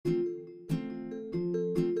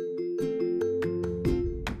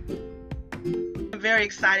very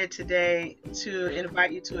excited today to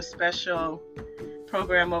invite you to a special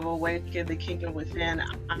program of Awaken the Kingdom Within.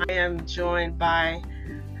 I am joined by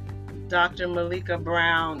Dr. Malika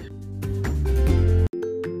Brown.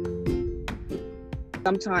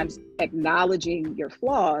 Sometimes acknowledging your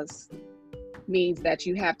flaws means that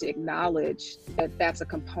you have to acknowledge that that's a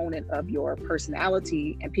component of your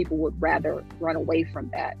personality, and people would rather run away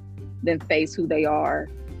from that than face who they are,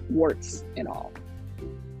 warts and all.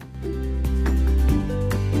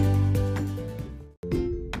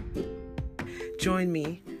 Join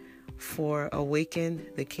me for Awaken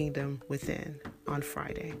the Kingdom Within on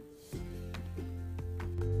Friday.